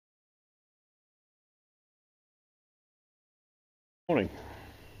Morning.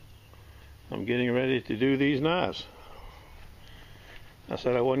 I'm getting ready to do these knives. I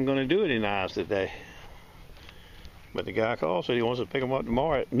said I wasn't going to do any knives today, but the guy called, said he wants to pick them up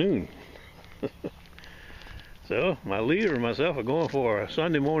tomorrow at noon. So my leader and myself are going for a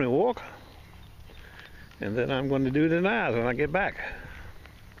Sunday morning walk, and then I'm going to do the knives when I get back.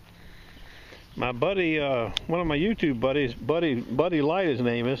 My buddy, one of my YouTube buddies, Buddy Light his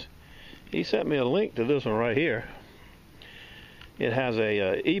name is, he sent me a link to this one right here. It has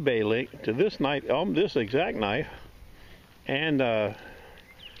a eBay link to this knife, this exact knife, and this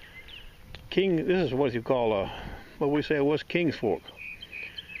is what you call what we say was King's Fork.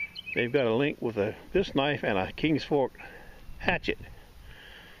 They've got a link with this knife and a King's Fork hatchet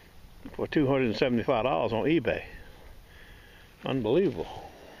for $275 on eBay.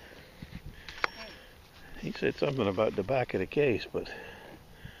 Unbelievable. He said something about the back of the case, but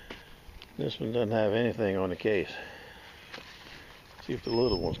this one doesn't have anything on the case. See if the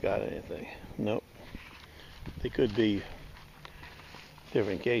little one's got anything. Nope. They could be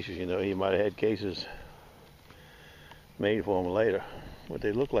different cases, you know. He might have had cases made for them later. But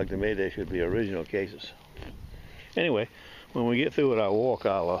they look like they should be original cases. Anyway, when we get through with our walk,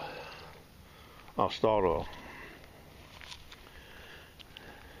 I'll start off.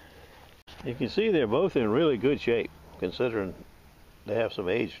 You can see they're both in really good shape, considering they have some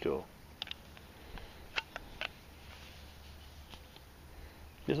age to them.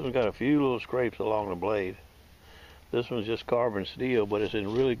 This one's got a few little scrapes along the blade. This one's just carbon steel, but it's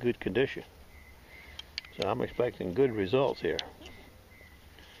in really good condition. So I'm expecting good results here.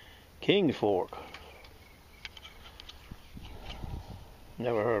 King's Fork.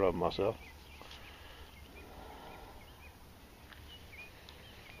 Never heard of them myself.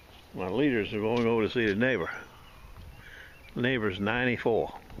 My leaders are going over to see the neighbor. The neighbor's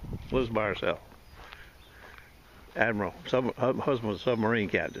 94. Lives by herself. Admiral, husband of submarine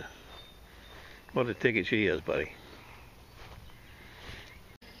captain. What a ticket she is, buddy.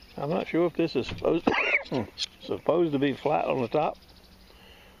 I'm not sure if this is supposed to be flat on the top,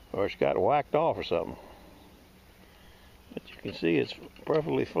 or it's got whacked off or something. But you can see it's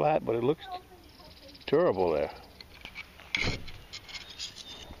perfectly flat, but it looks terrible there.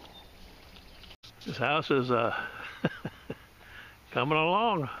 This house is coming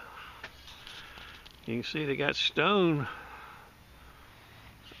along. You can see they got stone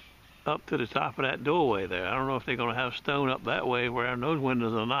up to the top of that doorway there. I don't know if they're going to have stone up that way where those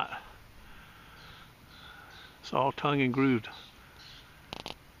windows are not. It's all tongue and grooved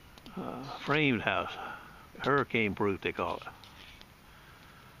framed house. Hurricane proof they call it.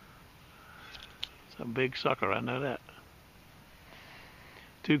 It's a big sucker, I know that.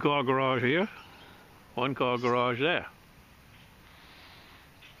 2-car garage here, 1-car garage there.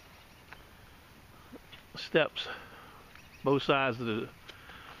 Steps both sides to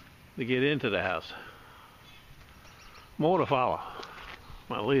get into the house. More to follow.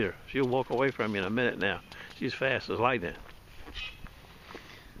 My leader, she'll walk away from you in a minute now. She's fast as lightning.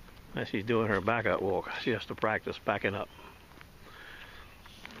 Now she's doing her backup walk. She has to practice backing up.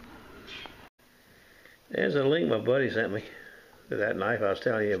 There's a link my buddy sent me to that knife I was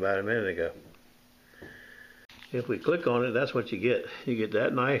telling you about a minute ago. If we click on it, that's what you get. You get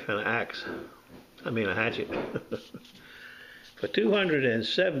that knife and an axe. I mean a hatchet. For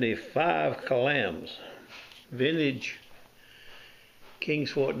 275 clams. Vintage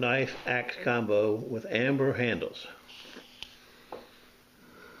King's Fork knife axe combo with amber handles.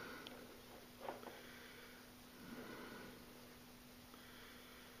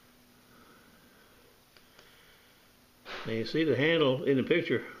 Now you see the handle in the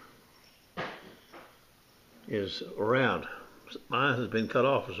picture is round. Mine has been cut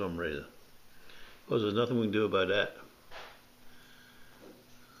off for some reason. Because there's nothing we can do about that.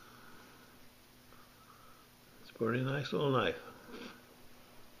 It's a pretty nice little knife.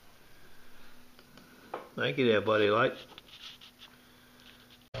 Thank you there, Buddy Light.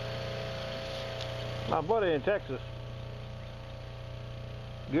 My buddy in Texas,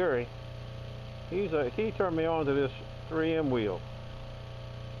 Gary, he turned me on to this 3M wheel.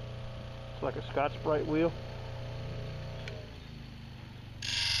 It's like a Scotch-Brite wheel.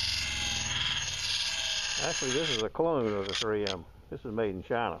 Actually, this is a clone of the 3M. This is made in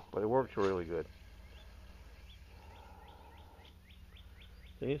China, but it works really good.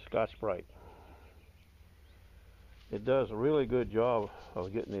 See, it's Scotch-Brite. It does a really good job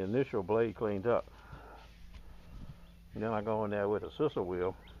of getting the initial blade cleaned up. And then I go in there with a scissor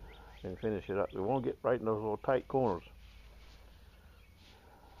wheel and finish it up. It won't get right in those little tight corners.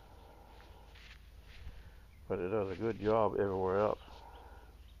 But it does a good job everywhere else.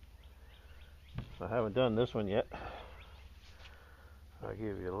 I haven't done this one yet. I'll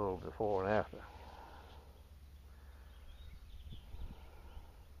give you a little before and after.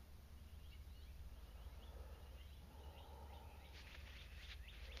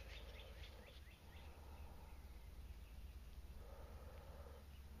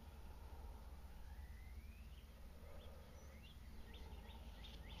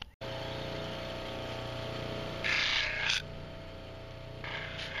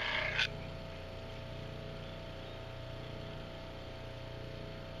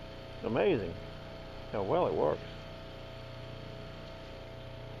 Amazing how well it works.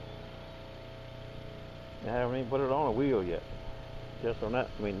 I haven't even put it on a wheel yet. Just on that,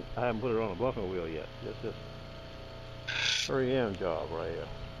 I mean, I haven't put it on a buffing wheel yet. Just this 3M job right here.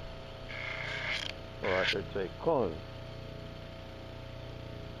 Or I should say clone.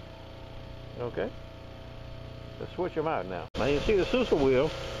 Okay? Let's switch them out now. Now you see the sister wheel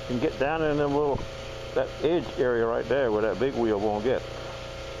can get down in them little, that edge area right there where that big wheel won't get.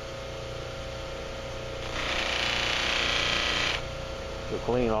 To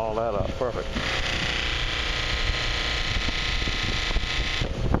clean all that up. Perfect.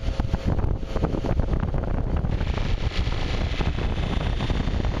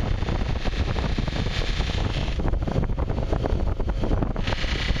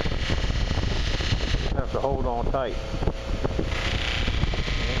 Have to hold on tight. It's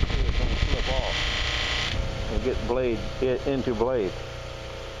going to slip off and get blade into blade.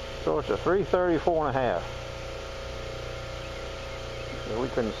 So it's a 334.5. We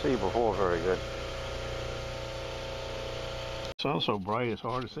couldn't see before very good. The sun's so bright it's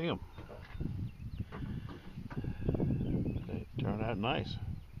hard to see them. They turn out nice.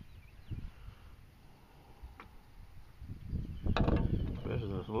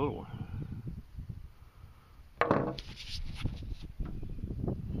 Especially this little one.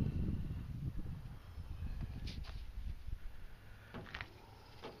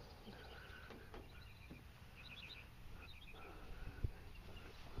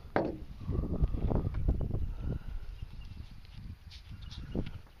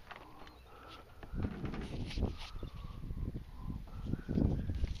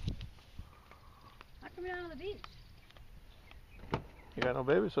 Down on the beach. You got no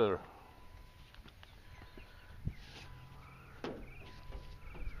babysitter.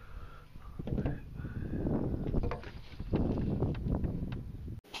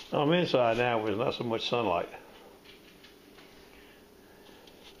 I'm inside now where there's not so much sunlight.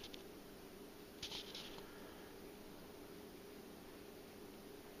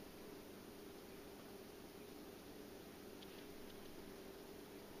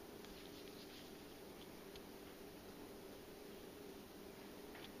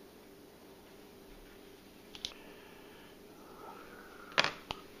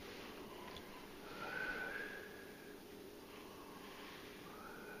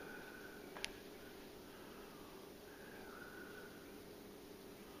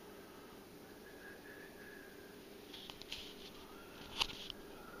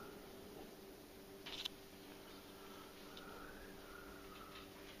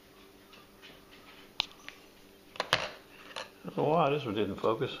 I don't know why this one didn't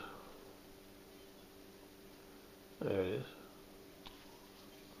focus. There it is.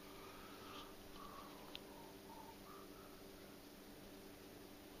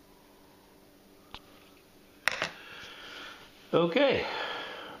 Okay.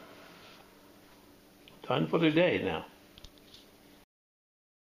 Done for the day now.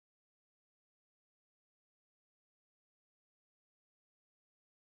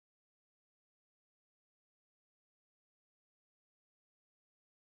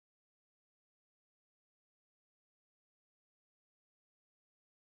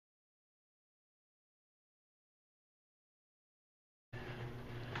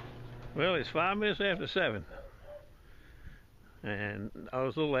 Well, it's 5 minutes after 7, and I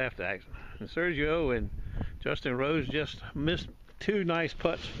was a little after action. And Sergio and Justin Rose just missed 2 nice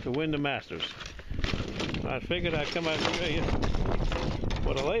putts to win the Masters. I figured I'd come out and show you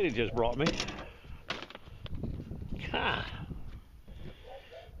what a lady just brought me.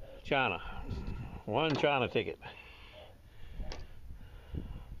 China. 1 China ticket.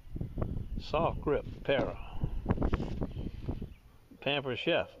 Soft grip para. Pampered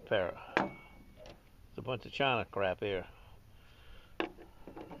Chef para. It's a bunch of China crap here.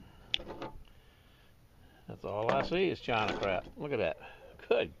 That's all I see is China crap. Look at that.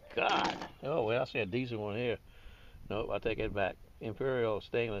 Good God. Oh, well, I see a decent one here. Nope, I take it back. Imperial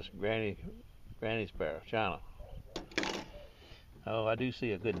stainless granny's para, China. Oh, I do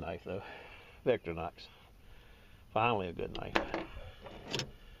see a good knife though. Victorinox. Finally a good knife.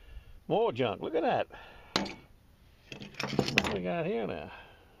 More junk. Look at that. What we got here now?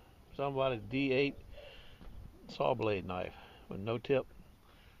 Somebody's D8 saw blade knife with no tip.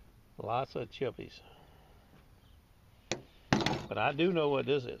 Lots of chippies. But I do know what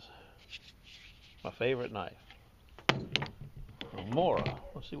this is. My favorite knife. A Mora.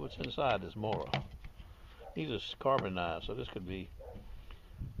 Let's see what's inside this Mora. These are carbon knives, so this could be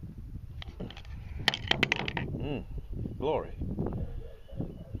glory.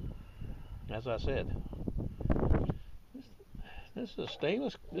 As I said, this is a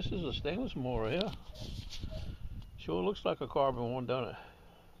stainless. This is a stainless Mora here. Sure looks like a carbon one, doesn't it?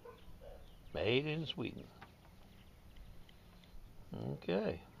 Made in Sweden.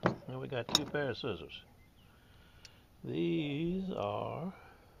 Okay, now we got two pair of scissors. These are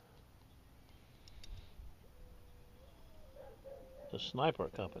the Sniper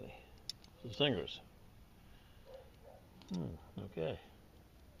Company, the Zingers. Okay.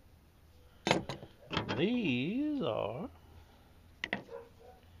 These are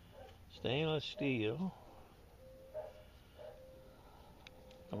stainless steel.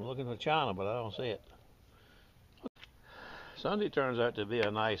 I'm looking for China, but I don't see it. Sunday turns out to be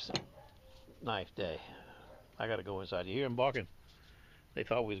a nice day. I gotta go inside. You hear them barking? They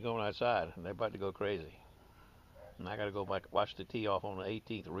thought we was going outside, and they're about to go crazy. And I gotta go back watch the tee off on the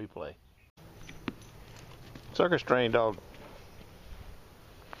 18th replay. Circus train dog.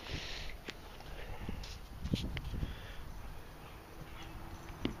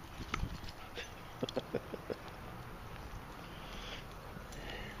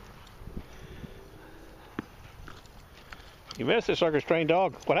 You missed it, circus train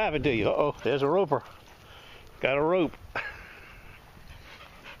dog. What happened to you? Uh-oh, there's a roper. Got a rope.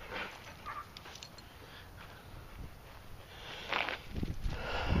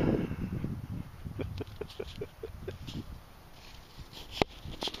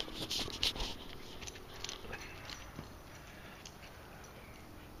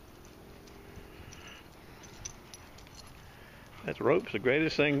 That rope's the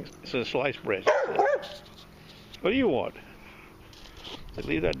greatest thing since sliced bread. What do you want? So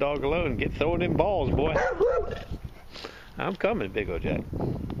leave that dog alone and get throwing them balls, boy. I'm coming, Big O Jack.